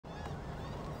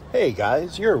Hey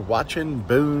guys, you're watching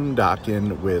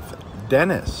Boondocking with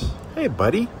Dennis. Hey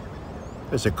buddy,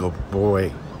 there's a good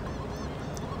boy.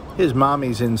 His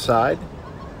mommy's inside,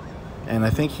 and I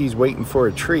think he's waiting for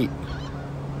a treat.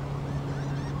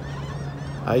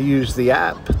 I use the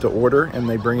app to order, and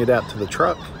they bring it out to the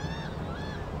truck.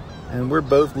 And we're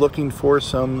both looking for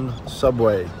some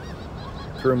Subway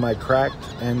through my cracked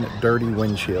and dirty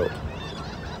windshield.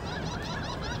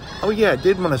 Oh yeah, I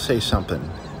did want to say something.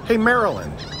 Hey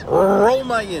Marilyn, roll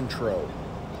my intro.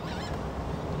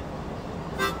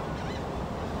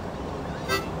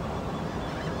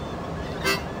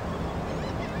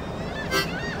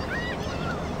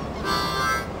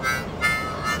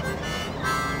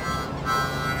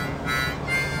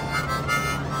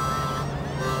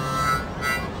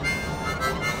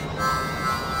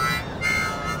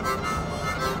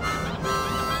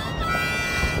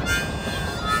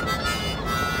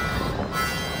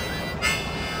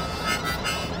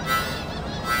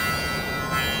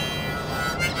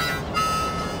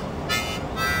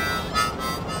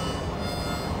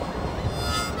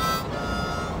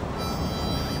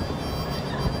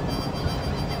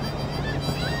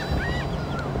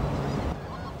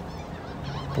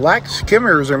 Black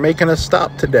skimmers are making a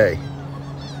stop today.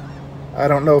 I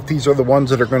don't know if these are the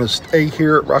ones that are going to stay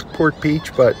here at Rockport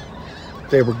Beach, but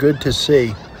they were good to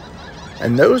see.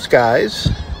 And those guys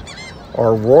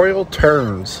are Royal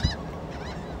Terns.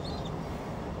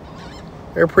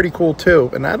 They're pretty cool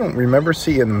too, and I don't remember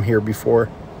seeing them here before.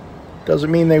 Doesn't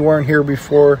mean they weren't here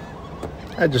before.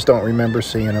 I just don't remember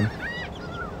seeing them.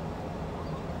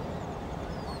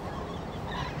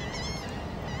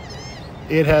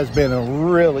 It has been a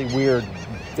really weird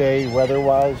day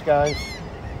weather-wise, guys.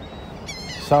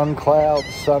 Sun clouds,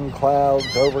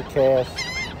 overcast,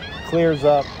 clears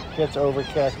up, gets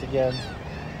overcast again.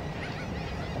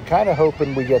 I'm kind of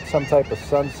hoping we get some type of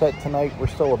sunset tonight. We're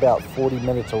still about 40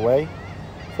 minutes away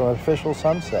from an official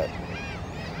sunset.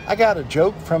 I got a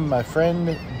joke from my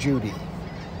friend Judy.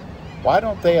 Why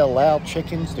don't they allow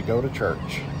chickens to go to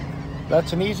church?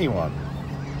 That's an easy one.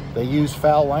 They use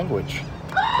foul language.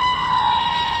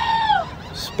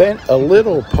 Spent a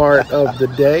little part of the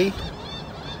day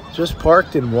just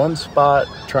parked in one spot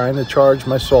trying to charge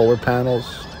my solar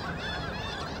panels.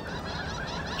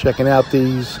 Checking out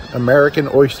these American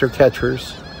oyster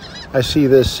catchers. I see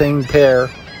this same pair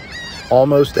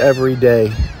almost every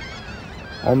day.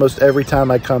 Almost every time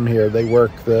I come here, they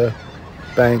work the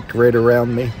bank right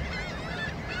around me.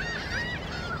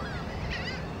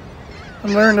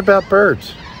 I'm learning about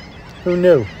birds. Who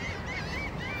knew?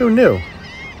 Who knew?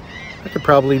 I could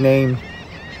probably name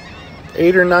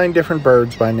 8 or 9 different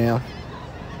birds by now.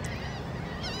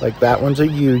 Like that one's a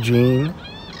Eugene.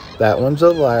 That one's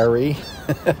a Larry.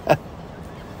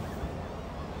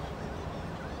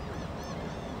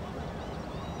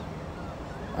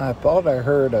 I thought I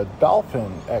heard a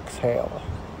dolphin exhale.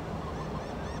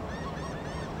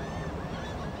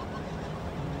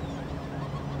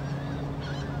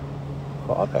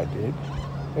 Thought I did.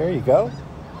 There you go.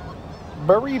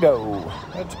 Burrito.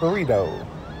 That's Burrito.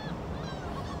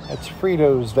 That's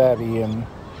Frito's daddy and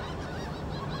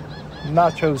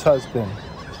Nacho's husband.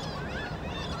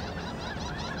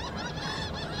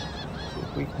 See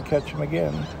if we can catch him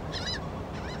again.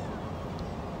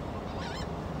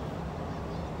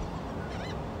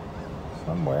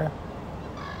 Somewhere.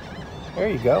 There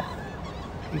you go.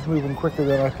 He's moving quicker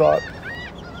than I thought.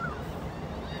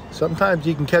 Sometimes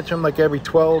you can catch him like every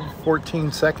 12,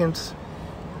 14 seconds.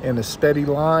 In a steady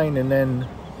line, and then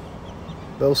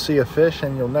they'll see a fish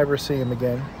and you'll never see him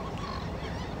again.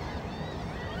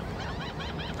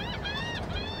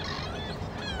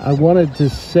 I wanted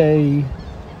to say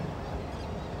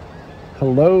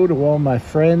hello to all my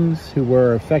friends who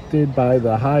were affected by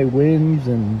the high winds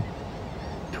and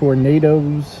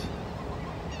tornadoes,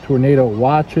 tornado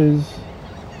watches.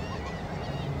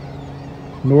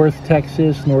 North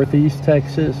Texas, Northeast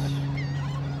Texas,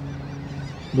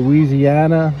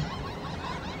 Louisiana,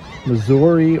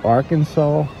 Missouri,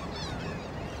 Arkansas.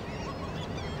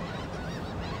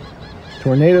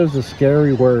 Tornado's a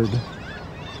scary word.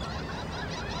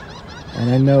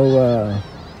 And I know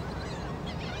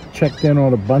checked in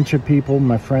on a bunch of people,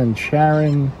 my friend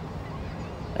Sharon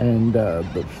and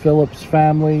the Phillips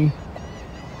family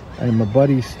and my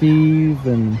buddy Steve,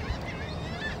 and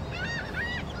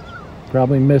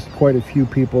probably missed quite a few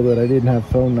people that I didn't have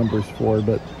phone numbers for,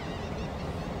 but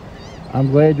I'm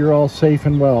glad you're all safe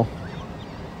and well.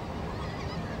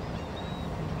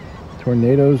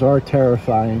 Tornadoes are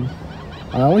terrifying.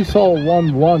 I only saw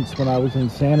one once when I was in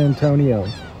San Antonio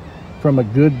from a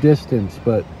good distance,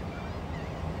 but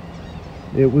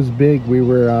it was big. We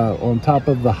were on top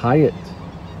of the Hyatt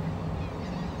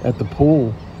at the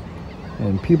pool,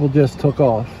 and people just took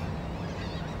off.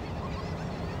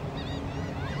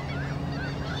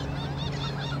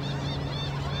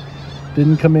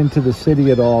 Didn't come into the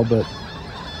city at all, but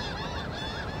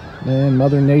man,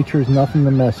 Mother Nature's nothing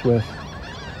to mess with.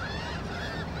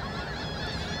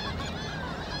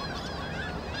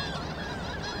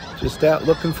 Just out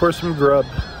looking for some grub.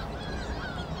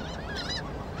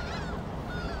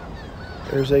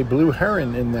 There's a blue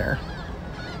heron in there.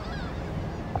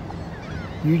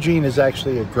 Eugene is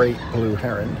actually a great blue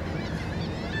heron.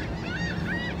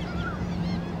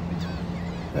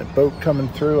 That boat coming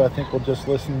through, I think we'll just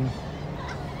listen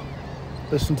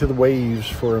to the waves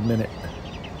for a minute.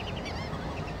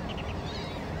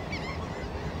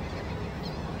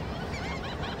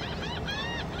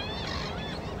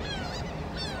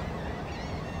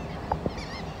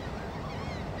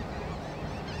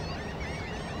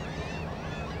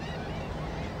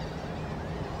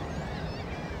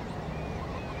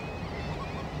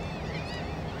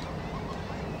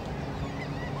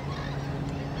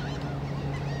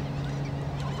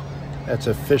 That's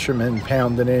a fisherman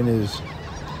pounding in his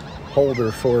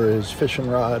holder for his fishing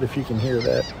rod, if you can hear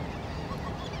that.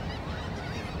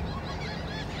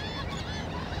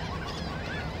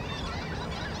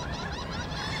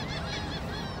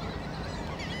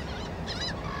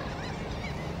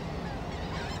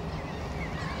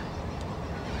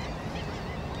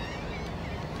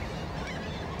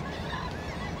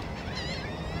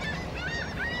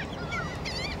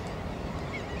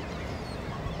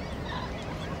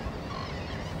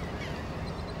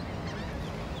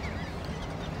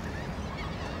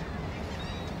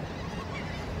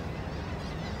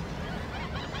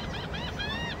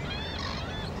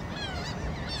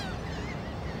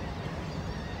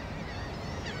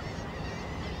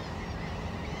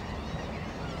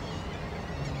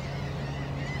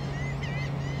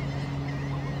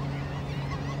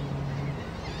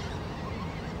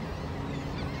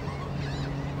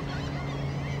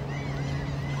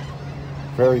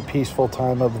 Very peaceful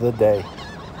time of the day.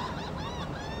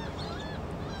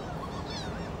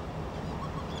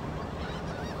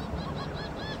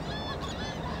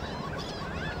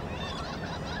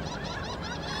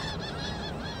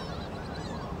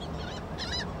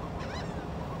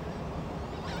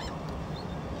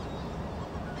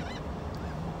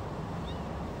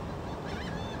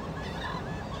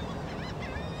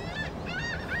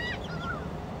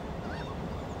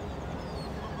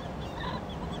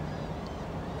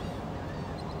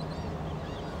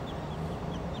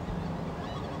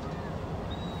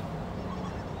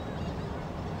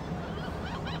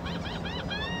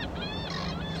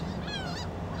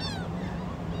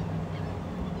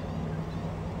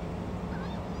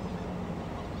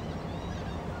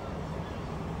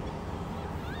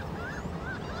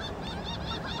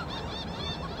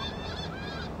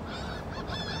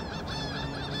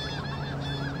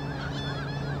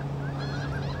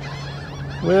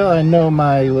 Well, I know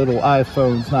my little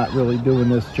iPhone's not really doing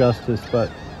this justice, but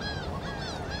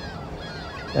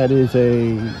that is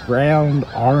a round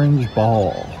orange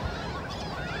ball.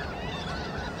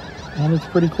 And it's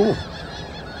pretty cool.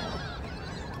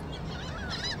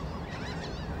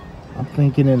 I'm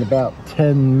thinking in about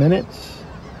 10 minutes,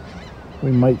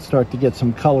 we might start to get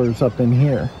some colors up in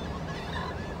here.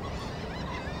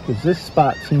 Because this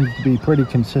spot seems to be pretty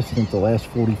consistent the last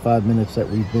 45 minutes that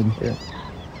we've been here.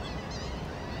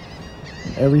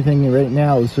 Everything right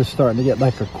now is just starting to get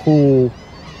like a cool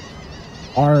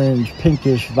orange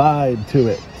pinkish vibe to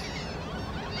it.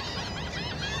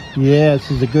 Yeah, this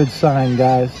is a good sign,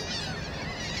 guys.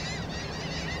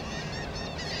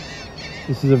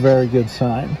 This is a very good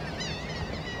sign.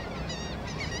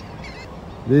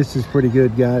 This is pretty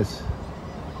good, guys.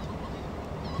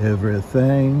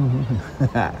 Everything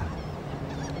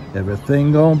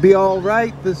gonna be all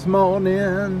right this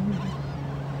morning.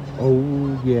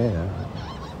 Oh yeah.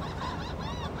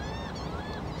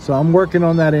 So I'm working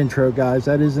on that intro, guys.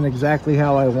 That isn't exactly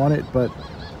how I want it, but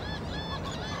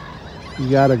you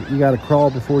gotta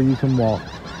crawl before you can walk.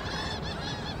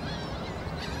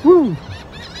 Woo!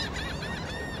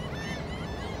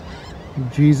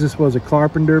 Jesus was a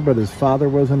carpenter, but his father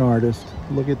was an artist.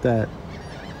 Look at that.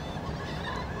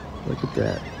 Look at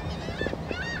that.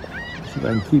 See if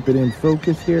I can keep it in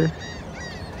focus here.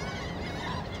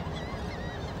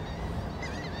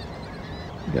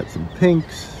 We got some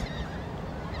pinks.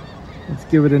 Let's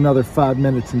give it another 5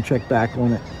 minutes and check back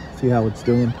on it. See how it's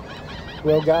doing.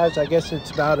 Well, guys, I guess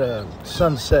it's about a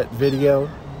sunset video.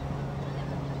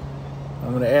 I'm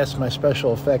going to ask my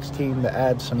special effects team to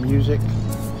add some music.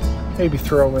 Maybe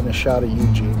throw in a shot of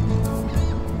Eugene.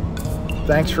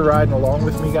 Thanks for riding along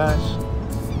with me, guys.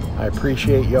 I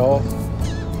appreciate y'all.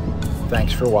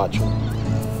 Thanks for watching.